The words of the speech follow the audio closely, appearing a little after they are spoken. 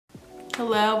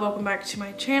Hello, welcome back to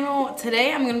my channel.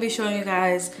 Today I'm going to be showing you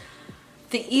guys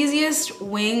the easiest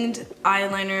winged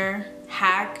eyeliner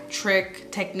hack, trick,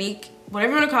 technique,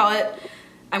 whatever you want to call it.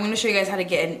 I'm going to show you guys how to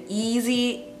get an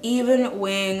easy, even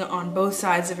wing on both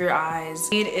sides of your eyes.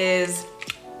 It is,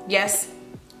 yes,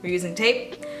 we're using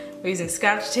tape, we're using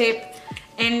Scotch tape,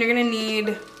 and you're going to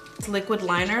need liquid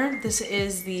liner. This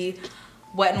is the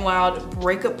Wet n Wild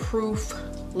breakup proof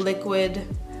liquid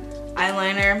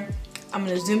eyeliner. I'm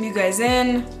gonna zoom you guys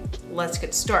in. Let's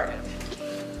get started.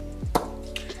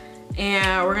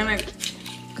 And we're gonna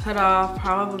cut off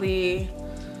probably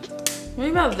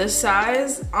maybe about this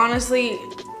size. Honestly,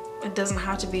 it doesn't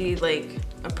have to be like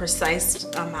a precise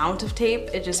amount of tape.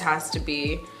 It just has to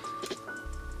be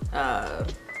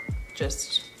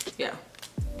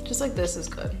just like this is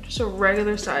good. Just a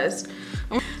regular size.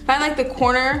 Find like the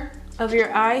corner of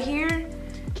your eye here,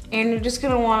 and you're just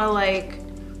gonna wanna like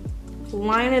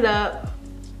line it up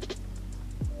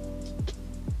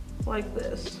like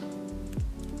this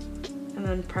and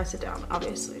then press it down,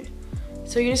 obviously.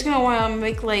 So you're just gonna wanna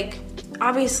make like,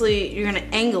 obviously you're gonna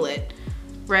angle it,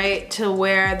 right, to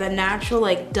where the natural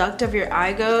like duct of your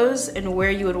eye goes and where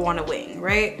you would want a wing,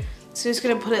 right? So you're just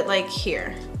gonna put it like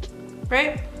here,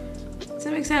 right? Does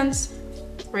that make sense?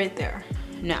 Right there.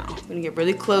 Now, I'm gonna get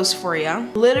really close for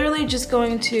you. Literally just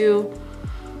going to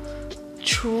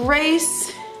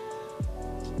trace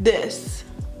this.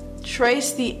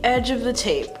 Trace the edge of the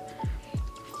tape.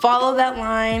 Follow that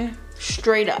line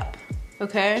straight up,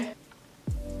 okay?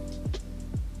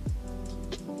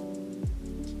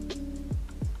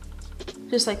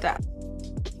 Just like that.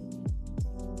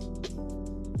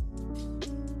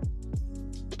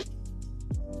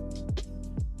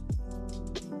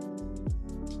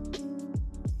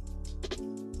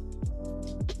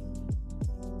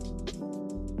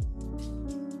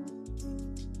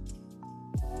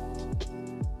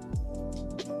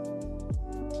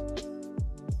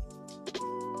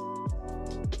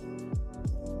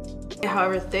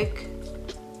 However thick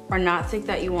or not thick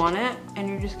that you want it, and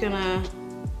you're just gonna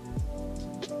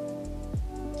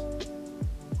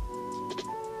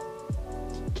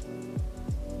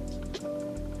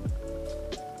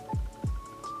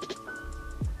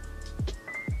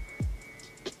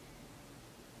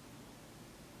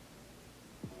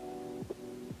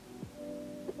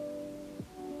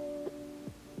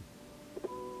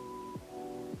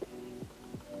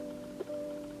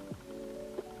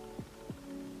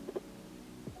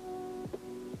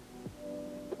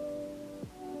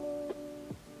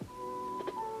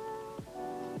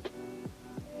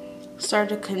start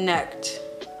to connect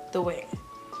the wing,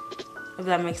 if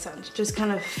that makes sense. Just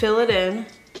kind of fill it in,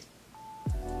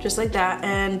 just like that.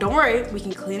 And don't worry, we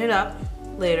can clean it up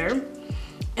later.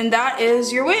 And that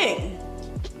is your wing.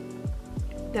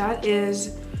 That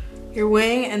is your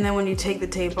wing. And then when you take the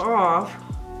tape off,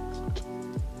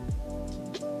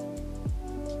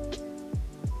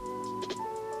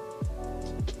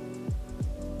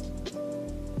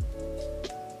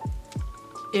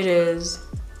 it is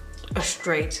a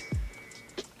straight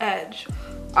edge.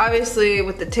 Obviously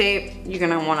with the tape, you're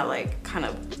gonna wanna like kind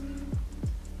of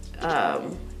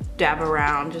dab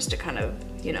around just to kind of,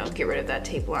 you know, get rid of that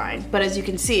tape line. But as you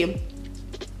can see,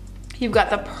 you've got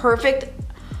the perfect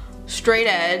straight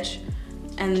edge,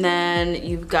 and then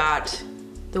you've got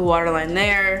the waterline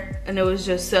there, and it was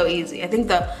just so easy. I think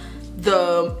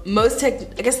the most, I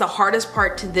guess the hardest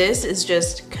part to this is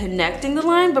just connecting the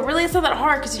line, but really it's not that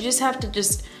hard because you just have to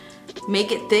just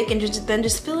make it thick and then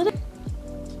just fill it in.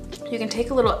 You can take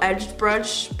a little edged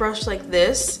brush like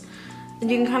this, and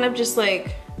you can kind of just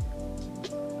like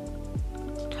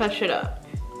touch it up.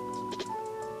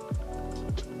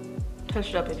 Touch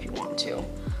it up if you want to.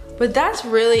 But that's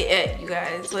really it, you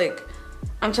guys. Like,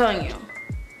 I'm telling you,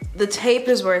 the tape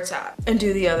is where it's at. And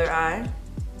do the other eye.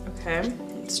 Okay,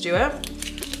 let's do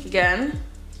it. Again,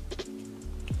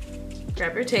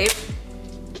 grab your tape,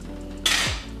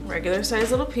 regular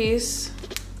size little piece.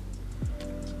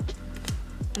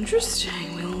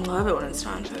 Interesting, we love it when it's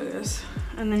not in focus.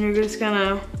 And then you're just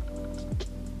gonna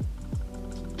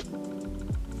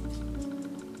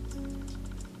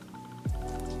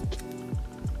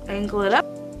angle it up.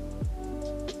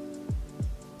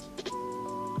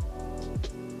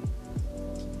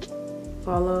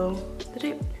 Follow the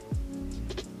tape.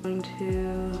 I'm going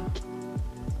to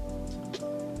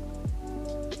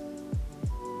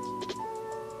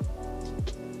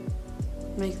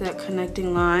make that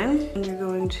connecting line, and you're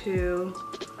going to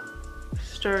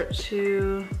start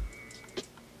to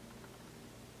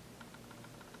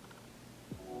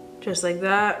just like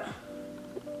that,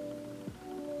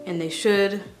 and they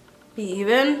should be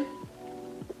even.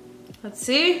 Let's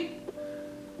see.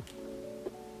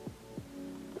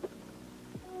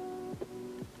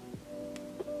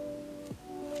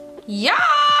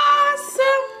 Yes!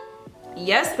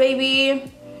 Yes,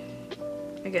 baby.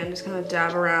 Again, just kind of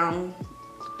dab around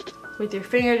with your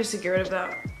finger just to get rid of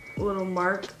that little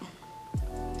mark.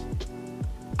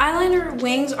 Eyeliner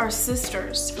wings are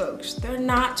sisters, folks. They're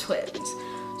not twins.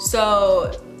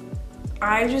 So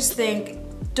I just think,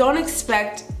 don't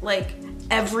expect like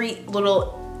every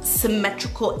little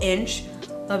symmetrical inch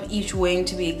of each wing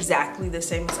to be exactly the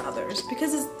same as others,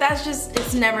 because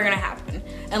it's never gonna happen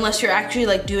unless you're actually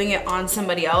like doing it on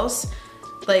somebody else.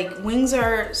 Like, wings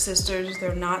are sisters,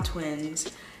 they're not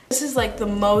twins. This is like the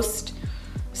most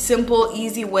simple,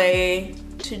 easy way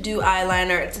to do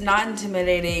eyeliner. It's not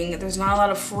intimidating. There's not a lot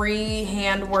of free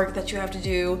hand work that you have to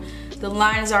do. The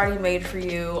line is already made for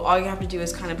you. All you have to do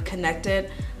is kind of connect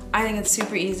it. I think it's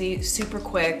super easy, super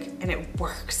quick, and it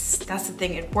works. That's the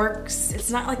thing, it works. It's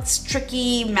not like this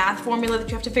tricky math formula that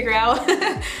you have to figure out.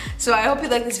 So I hope you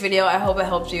liked this video. I hope it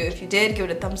helped you. If you did, give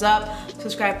it a thumbs up,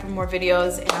 subscribe for more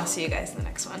videos, and I'll see you guys in the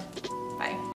next one. Bye.